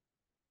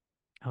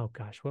 oh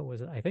gosh, what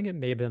was it? I think it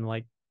may have been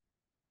like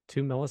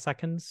 2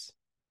 milliseconds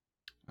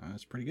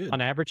That's pretty good. on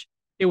average.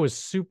 It was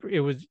super. It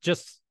was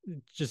just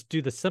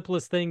do the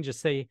simplest thing. Just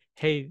say,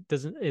 hey,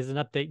 is an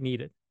update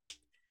needed?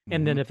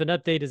 And Mm-hmm. then if an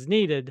update is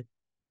needed,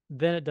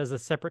 then it does a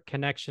separate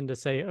connection to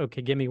say,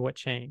 okay, give me what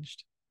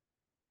changed.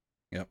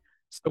 Yep.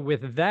 So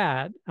with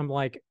that, I'm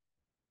like,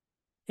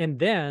 And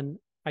then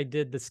I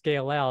did the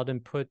scale out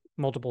and put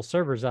multiple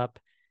servers up,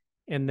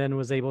 and then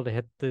was able to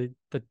hit the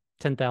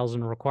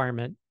 10,000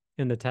 requirement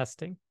in the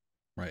testing.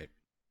 Right.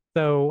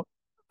 So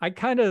I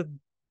kind of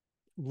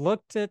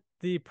looked at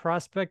the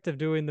prospect of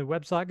doing the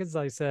WebSockets.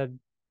 I said,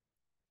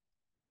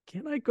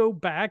 can I go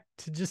back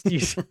to just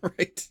use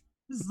Right.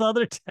 this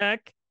other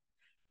tech?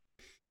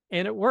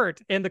 And it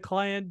worked. And the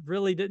client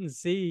really didn't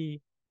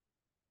see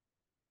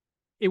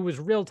it was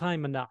real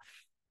time enough,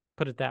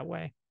 put it that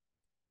way.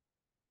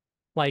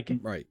 Like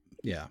Right.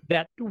 Yeah.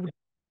 that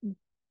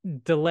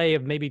delay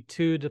of maybe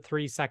 2 to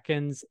 3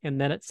 seconds, and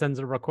then it sends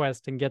a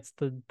request and gets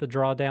the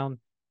drawdown.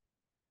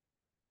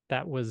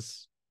 That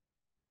was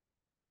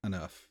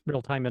Enough.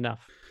 real time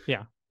enough.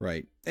 Yeah.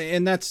 Right.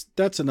 And that's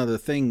another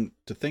thing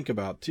to think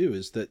about too,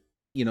 is that,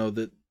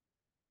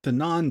 the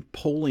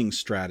non-polling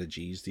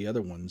strategies, the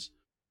other ones,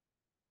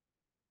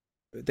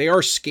 they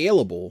are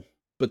scalable,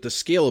 but the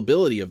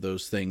scalability of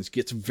those things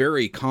gets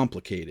very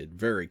complicated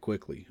very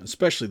quickly,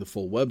 especially the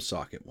full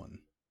WebSocket one.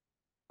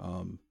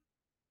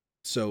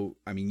 So,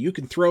 I mean, you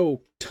can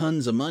throw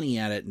tons of money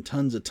at it and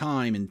tons of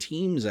time and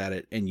teams at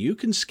it, and you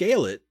can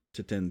scale it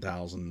to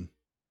 10,000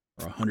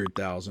 or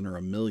 100,000 or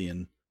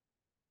 1,000,000.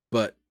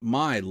 But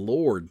my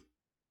Lord,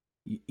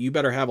 you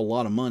better have a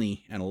lot of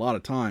money and a lot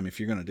of time if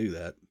you're going to do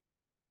that,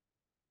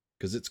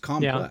 because it's Yeah.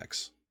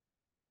 complex.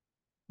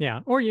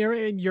 Yeah. Or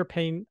you're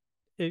paying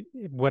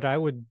what I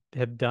would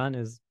have done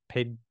is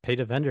paid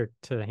a vendor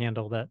to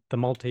handle the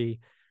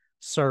multi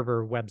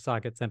server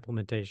WebSockets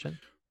implementation.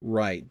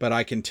 Right. But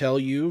I can tell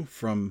you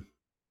from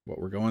what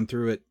we're going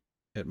through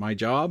at my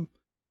job,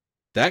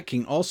 that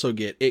can also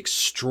get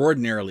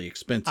extraordinarily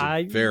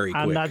expensive very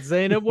I'm not quick.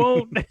 saying it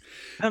won't.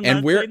 I'm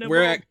And not saying it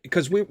we're won't. at,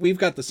 because we've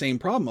got the same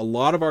problem. A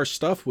lot of our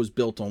stuff was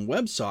built on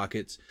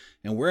WebSockets,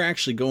 and we're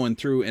actually going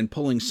through and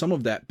pulling some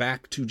of that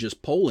back to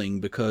just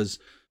polling, because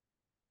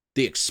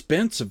the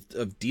expense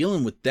of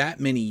dealing with that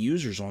many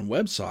users on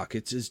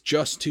WebSockets is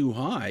just too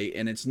high,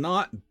 and it's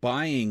not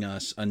buying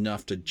us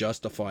enough to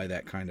justify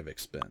that kind of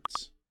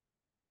expense.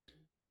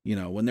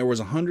 When there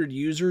was 100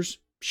 users,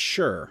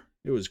 sure,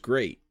 it was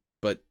great,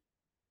 but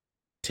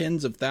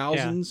tens of Yeah.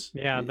 thousands,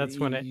 Yeah. That's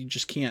when it, you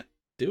just can't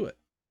do it.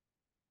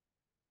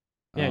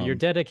 yeah, you're Um,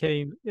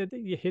 dedicating.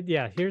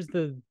 Yeah. Here's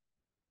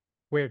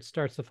where it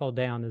starts to fall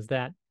down is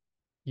that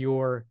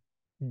you're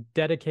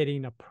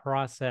dedicating a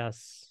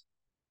process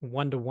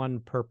 1 to 1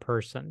 per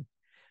person.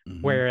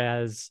 mhm,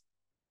 Whereas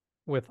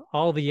with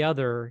all the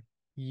other,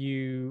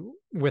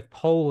 with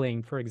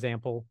polling, for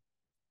example,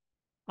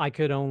 I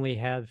could only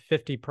have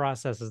 50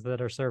 processes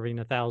that are serving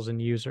 1,000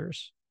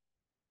 users.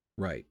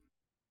 right,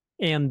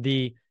 And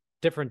the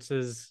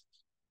differences,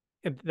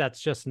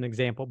 that's just an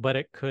example, but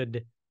it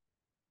could,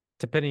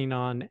 depending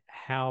on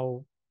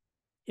how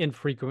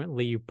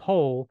infrequently you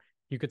poll,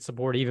 you could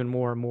support even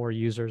more and more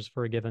users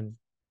for a given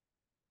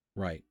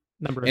right.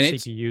 number of And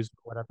it's CPUs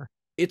or whatever.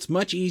 it's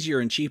much easier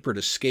and cheaper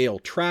to scale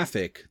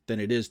traffic than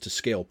it is to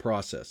scale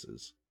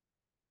processes,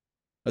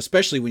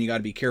 especially when you got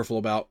to be careful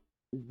about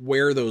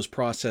where those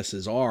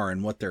processes are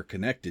and what they're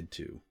connected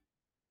to.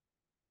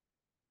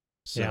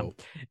 Yeah. So,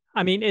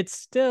 I mean, it's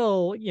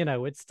still,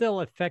 it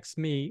still affects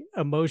me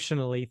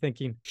emotionally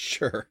thinking,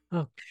 sure.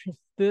 oh,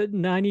 the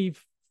 98%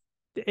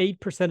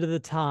 of the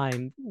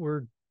time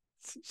we're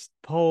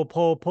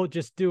poll,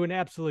 just doing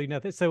absolutely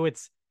nothing. So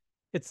it's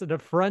an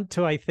affront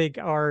to, I think,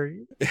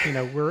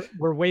 we're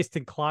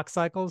wasting clock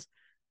cycles.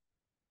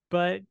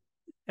 But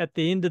at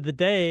the end of the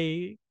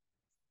day,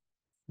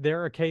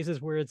 there are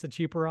cases where it's a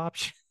cheaper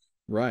option.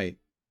 Right.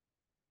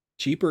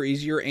 Cheaper,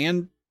 easier,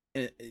 and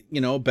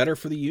better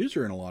for the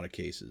user in a lot of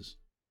cases.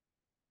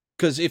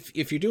 Because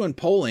if you're doing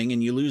polling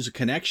and you lose a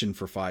connection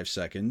for 5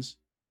 seconds,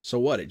 so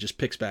what? It just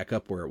picks back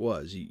up where it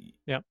was.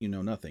 Yep. You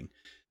know nothing.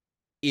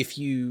 If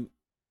you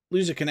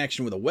lose a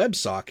connection with a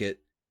WebSocket,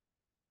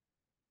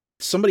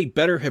 somebody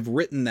better have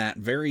written that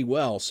very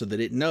well so that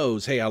it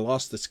knows, hey, I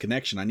lost this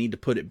connection. I need to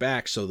put it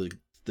back so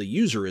the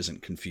user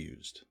isn't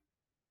confused,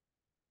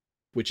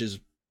 which is,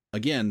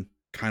 again,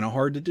 kind of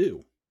hard to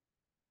do.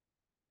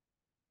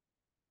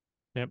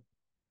 Yep.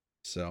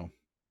 So,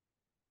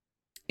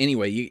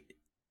 anyway,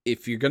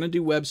 if you're going to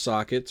do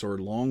WebSockets or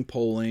long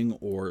polling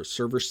or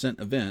server sent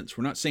events,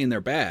 we're not saying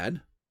they're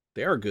bad.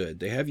 They are good.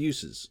 They have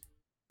uses,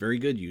 very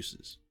good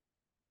uses.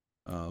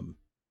 Um,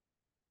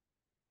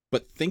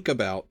 but think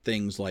about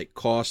things like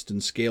cost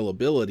and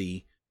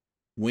scalability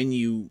when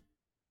you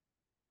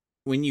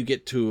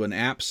get to an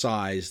app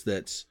size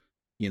that's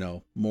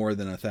more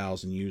than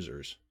 1,000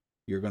 users.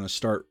 You're going to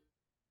start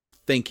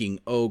thinking,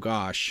 oh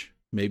gosh,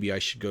 maybe I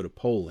should go to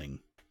polling.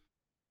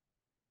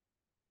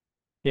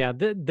 Yeah.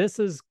 This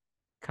is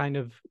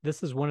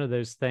one of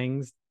those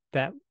things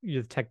that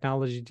your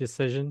technology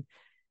decision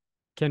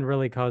can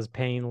really cause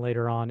pain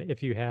later on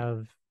if you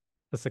have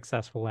a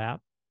successful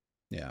app.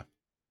 Yeah.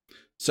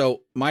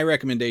 So my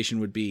recommendation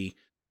would be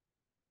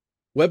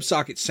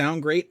WebSockets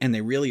sound great, and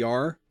they really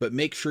are, but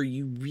make sure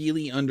you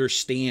really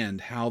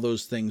understand how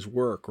those things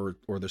work,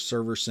 or the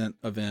server sent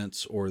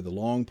events or the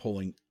long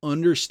polling.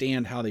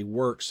 Understand how they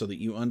work so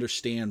that you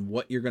understand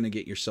what you're going to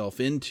get yourself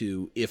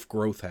into if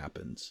growth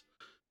happens.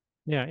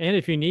 Yeah, and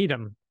if you need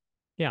them,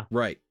 yeah.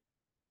 Right.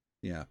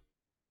 Yeah.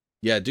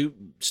 Yeah. Do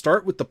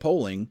start with the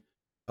polling,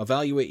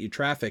 evaluate your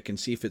traffic, and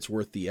see if it's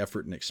worth the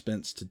effort and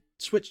expense to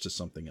switch to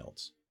something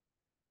else.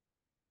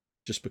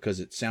 Just because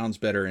it sounds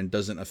better and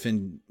doesn't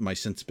offend my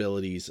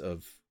sensibilities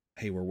of,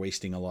 hey, we're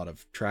wasting a lot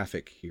of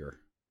traffic here.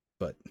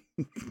 But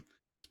it's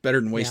better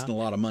than Yeah. wasting a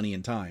lot of money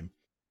and time.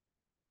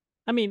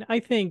 I mean,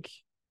 I think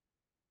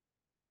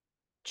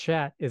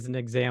chat is an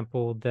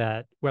example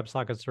that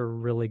WebSockets are a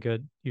really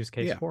good use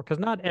case Yeah. for, because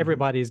not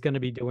everybody is going to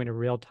be doing a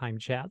real-time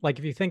chat. Like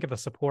if you think of a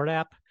support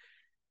app,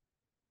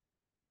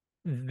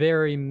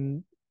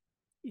 very,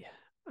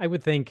 I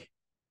would think,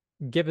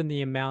 given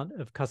the amount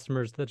of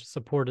customers that are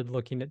supported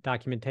looking at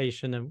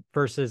documentation and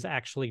versus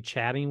actually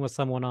chatting with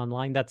someone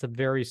online, that's a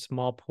very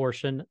small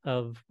portion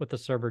of what the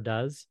server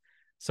does.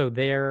 So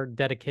they're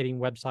dedicating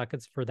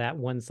WebSockets for that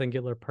one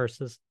singular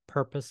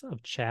purpose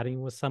of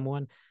chatting with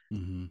someone.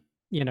 Mm-hmm.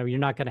 You know, you're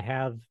not going to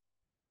have,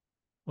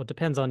 well, it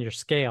depends on your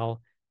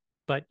scale,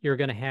 but you're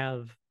going to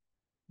have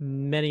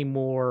many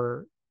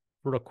more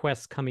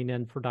requests coming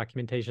in for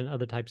documentation,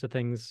 other types of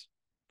things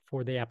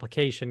for the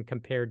application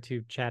compared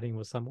to chatting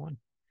with someone.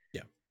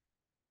 Yeah.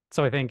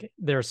 So I think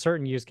there are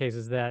certain use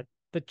cases that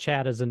the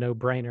chat is a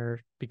no-brainer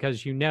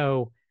because you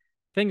know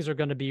things are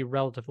going to be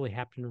relatively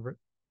happening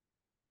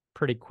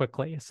pretty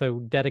quickly. So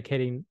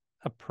dedicating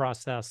a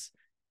process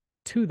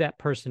to that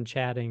person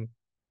chatting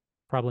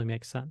probably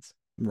makes sense.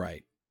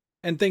 Right.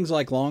 And things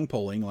like long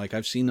polling, like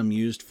I've seen them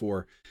used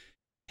for,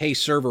 hey,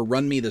 server,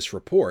 run me this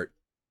report,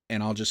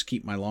 and I'll just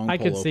keep my long I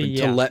poll could see, open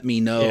to yeah, let me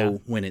yeah,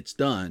 know when it's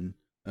done,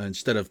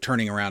 instead of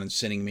turning around and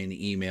sending me an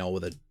email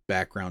with a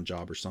background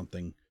job or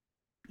something.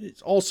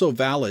 It's also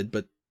valid,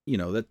 but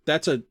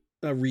that's a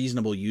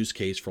reasonable use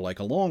case for like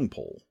a long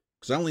poll,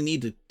 because I only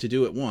need to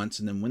do it once,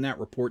 and then when that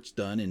report's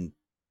done in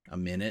a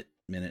minute,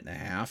 minute and a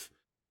half,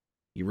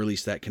 you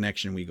release that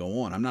connection, we go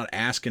on. I'm not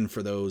asking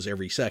for those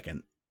every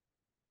second.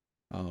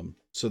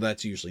 So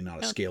that's usually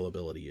not a yeah.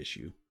 scalability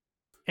issue.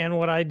 And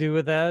what I do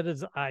with that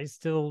is I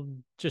still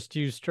just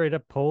use straight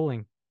up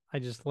polling. I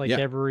just like Yeah,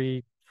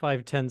 every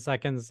 5-10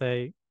 seconds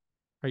say,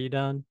 "Are you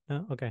done?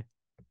 Oh, okay."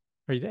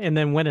 Are you? And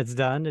then when it's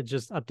done, it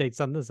just updates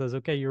something that says,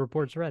 "Okay, your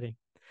report's ready."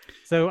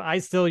 So I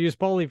still use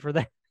polling for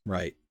that.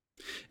 right.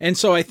 And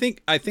so I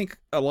think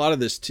a lot of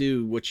this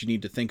too, what you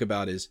need to think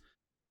about is,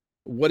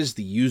 what is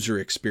the user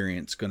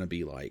experience going to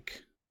be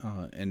like?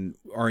 And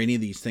are any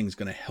of these things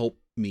going to help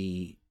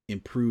me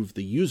improve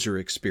the user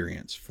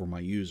experience for my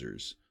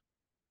users?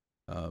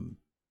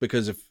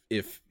 Because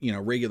if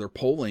regular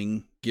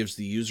polling gives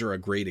the user a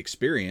great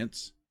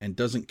experience and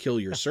doesn't kill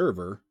your Yeah.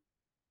 server,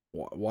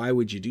 why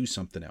would you do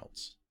something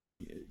else?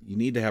 You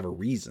need to have a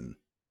reason,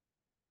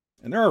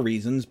 and there are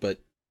reasons,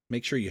 but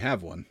make sure you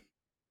have one.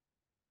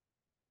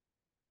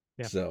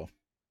 Yeah. So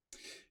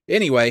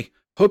anyway,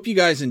 hope you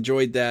guys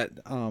enjoyed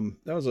that.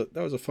 That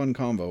was a fun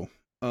convo.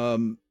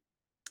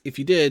 If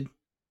you did,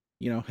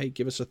 hey,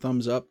 give us a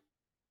thumbs up,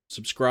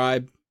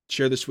 subscribe,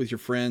 share this with your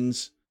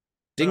friends,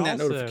 But ding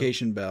that also,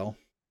 notification bell.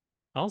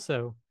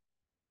 also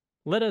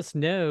let us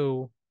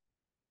know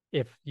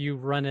if you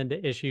run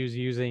into issues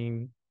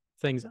using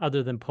things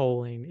other than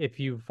polling, if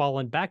you've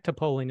fallen back to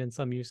polling in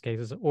some use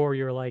cases, or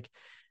you're like,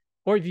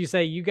 or if you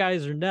say you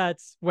guys are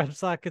nuts,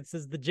 WebSockets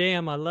is the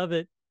jam, I love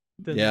it,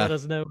 then Yeah, let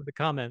us know in the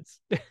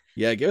comments.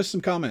 yeah, give us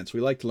some comments.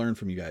 We like to learn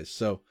from you guys.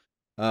 So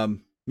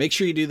make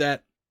sure you do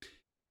that.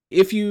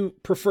 If you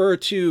prefer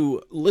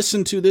to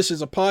listen to this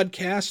as a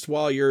podcast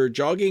while you're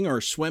jogging or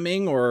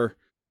swimming or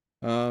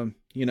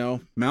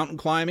mountain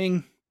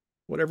climbing,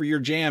 whatever your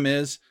jam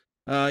is,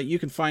 you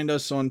can find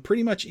us on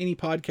pretty much any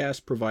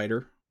podcast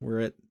provider. We're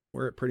at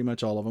pretty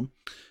much all of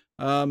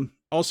them.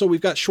 Also,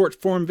 we've got short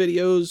form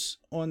videos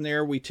on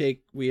there. We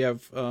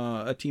have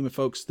a team of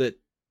folks that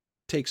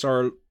takes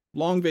our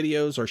long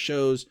videos, our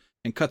shows,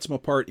 and cuts them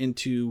apart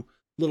into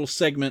little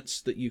segments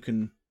that you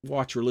can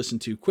watch or listen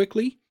to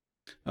quickly.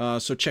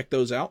 So check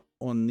those out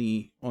on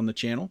the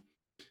channel.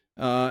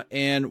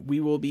 And we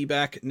will be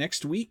back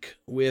next week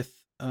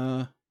with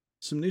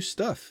some new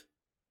stuff.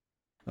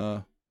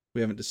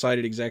 We haven't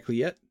decided exactly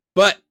yet,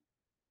 but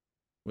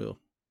we'll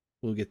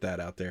get that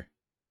out there.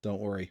 Don't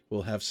worry,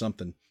 we'll have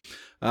something.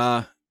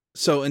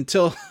 So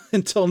until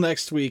until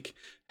next week,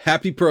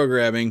 happy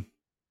programming.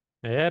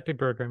 Happy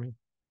programming.